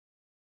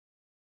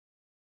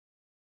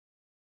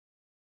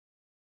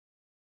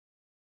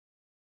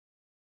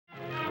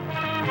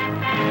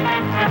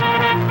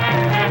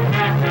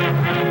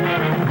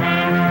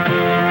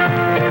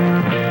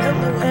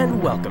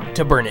Welcome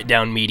to Burn It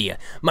Down Media.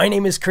 My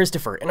name is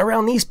Christopher, and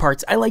around these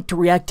parts, I like to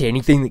react to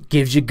anything that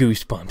gives you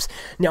goosebumps.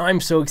 Now, I'm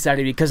so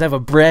excited because I have a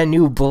brand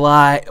new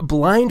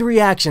blind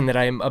reaction that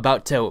I'm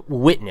about to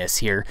witness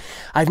here.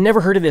 I've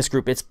never heard of this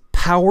group. It's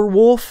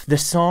Powerwolf, the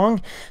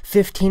song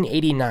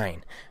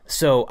 1589.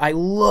 So, I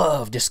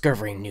love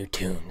discovering new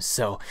tunes.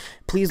 So,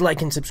 please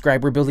like and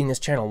subscribe. We're building this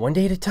channel one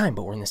day at a time,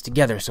 but we're in this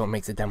together, so it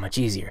makes it that much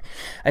easier.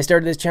 I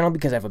started this channel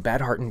because I have a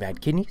bad heart and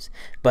bad kidneys,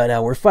 but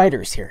we're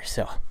fighters here,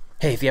 so...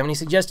 Hey, if you have any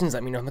suggestions,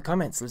 let me know in the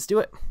comments. Let's do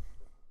it.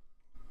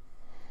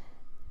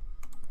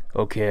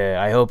 Okay,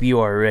 I hope you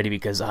are ready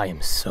because I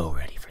am so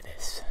ready for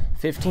this.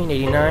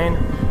 1589,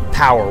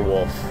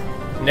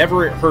 Powerwolf.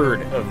 Never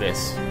heard of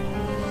this.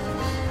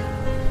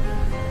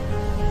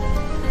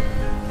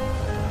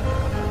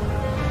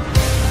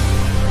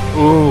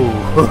 Ooh.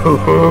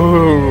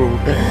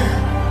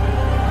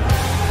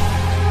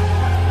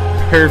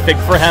 Perfect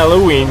for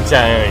Halloween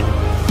time.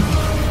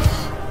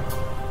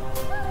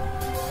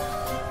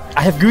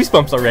 I have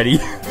goosebumps already.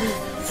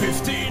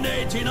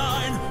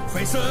 1589,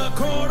 face a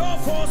court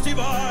of force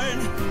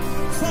divine,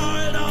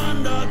 filed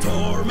under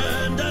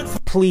torment and...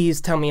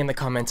 Please tell me in the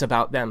comments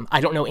about them. I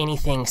don't know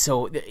anything,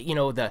 so, you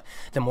know, the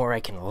more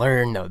I can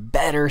learn, the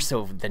better.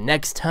 So the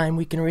next time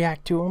we can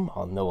react to them,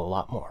 I'll know a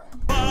lot more.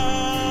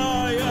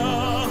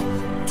 Fire,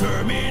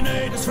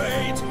 terminate his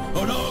fate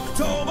on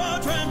October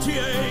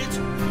 28.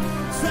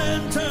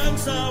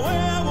 Sentence a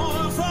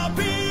werewolf for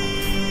peace.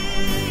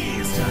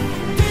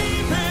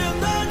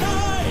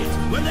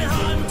 When they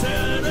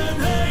hunted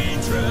and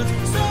hatred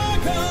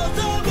circled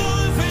the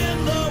wolf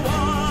in the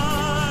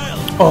wild.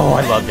 Oh,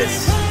 I love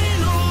this.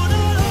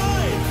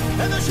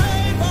 In the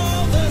shape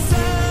of the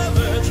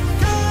savage,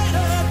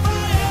 guided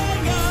by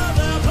anger,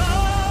 their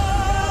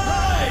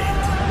blind.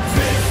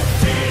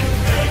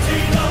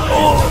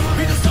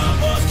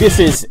 1589. This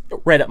is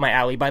right up my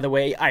alley, by the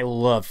way. I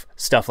love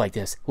stuff like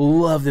this.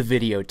 Love the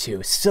video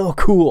too. So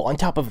cool. On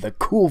top of the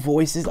cool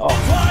voices. Oh.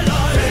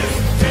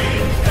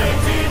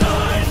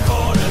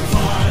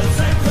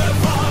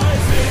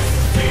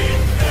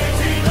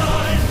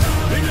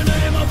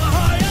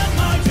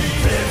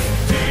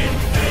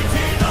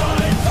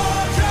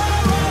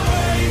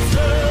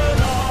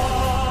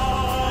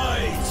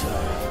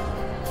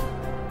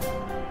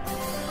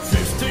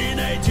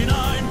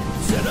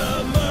 Said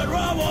a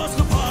murderer was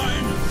the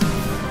pine.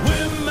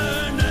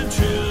 Women and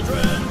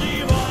children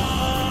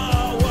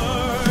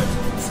devoured.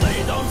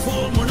 Slayed on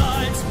full moon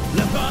nights,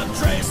 left but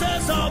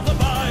traces of the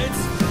bites.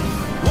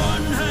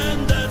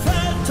 One-handed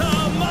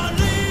phantom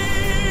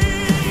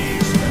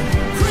unleashed.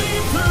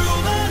 Creep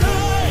through the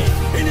night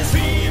in his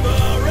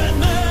fever and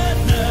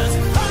madness.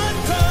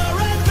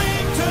 Hunter and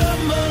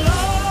victim alike.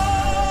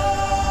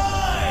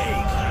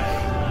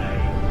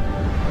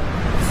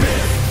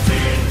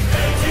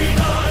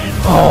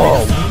 1589.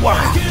 Oh,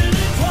 wow.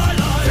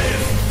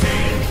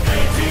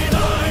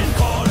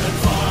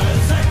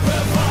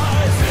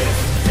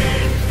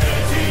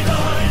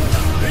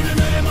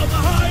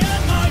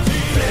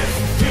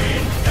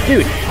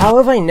 Dude, how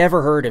have I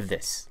never heard of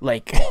this?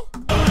 Like...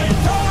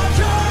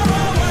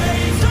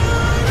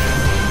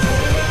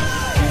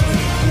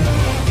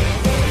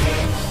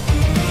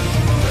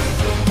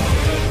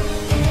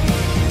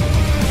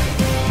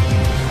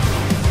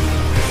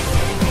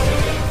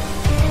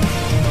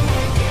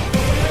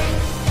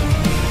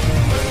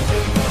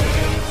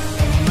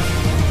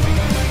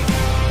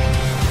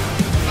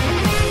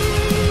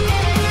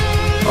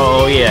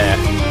 Oh, yeah.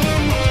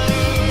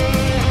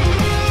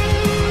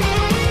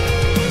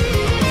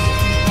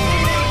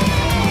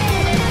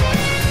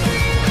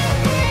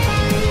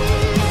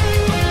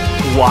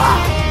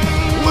 Wow.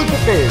 Look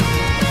at this.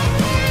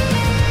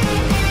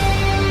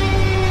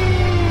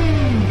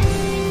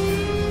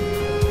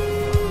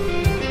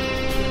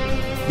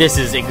 This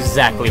is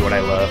exactly what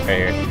I love right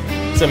here.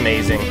 It's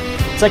amazing.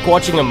 It's like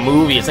watching a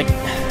movie. It's like...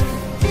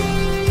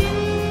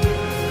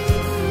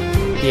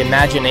 the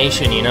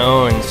imagination, you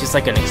know, and it's just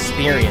like an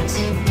experience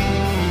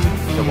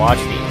to watch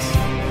these.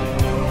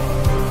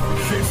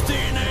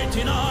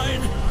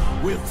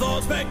 1589, with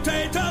all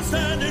spectators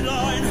stand in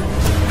line.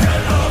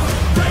 Head up,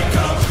 break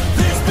up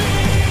this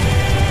beast.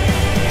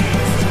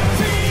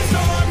 Feast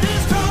on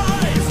his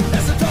cries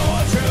as the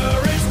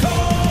torture is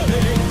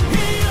calling.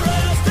 Hear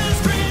as the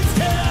screams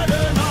tear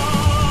the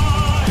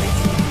night.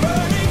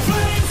 Burning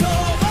flames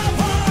over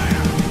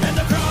fire, and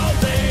the crowd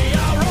they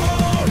are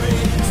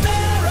roaring.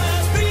 Stare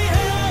as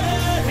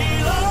beheaded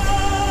he lies.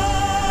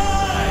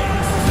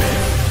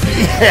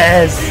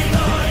 Yes!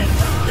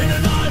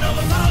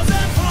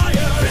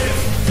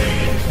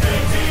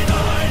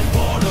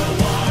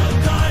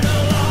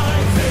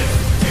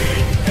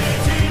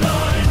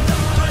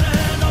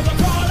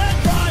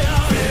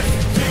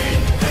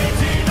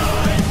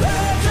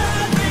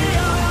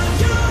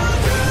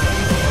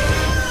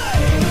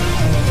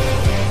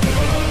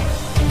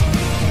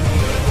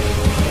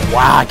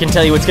 Wow, I can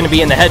tell you what's going to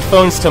be in the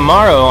headphones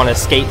tomorrow on a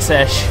skate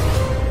sesh.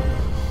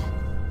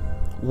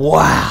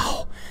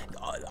 Wow.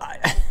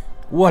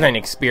 What an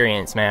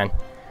experience, man.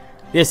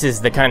 This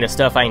is the kind of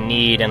stuff I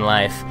need in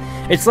life.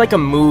 It's like a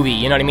movie,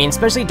 you know what I mean?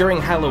 Especially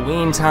during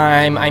Halloween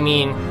time. I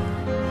mean,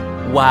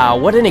 wow,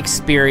 what an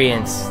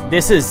experience.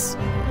 This is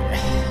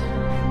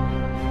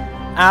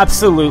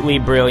absolutely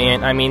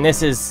brilliant. I mean,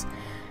 this is...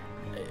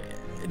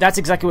 That's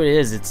exactly what it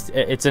is.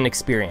 It's an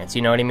experience,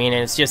 you know what I mean?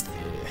 And it's just...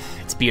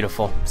 It's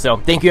beautiful. So,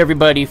 thank you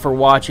everybody for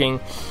watching.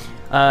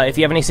 If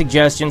you have any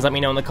suggestions, let me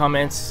know in the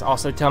comments.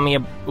 Also, tell me,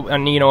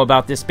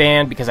 about this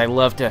band, because I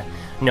love to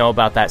know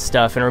about that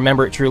stuff. And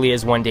remember, it truly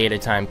is one day at a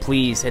time.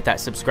 Please hit that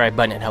subscribe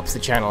button. It helps the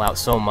channel out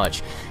so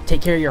much.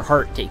 Take care of your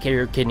heart. Take care of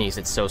your kidneys.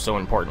 It's so, so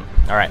important.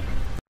 All right.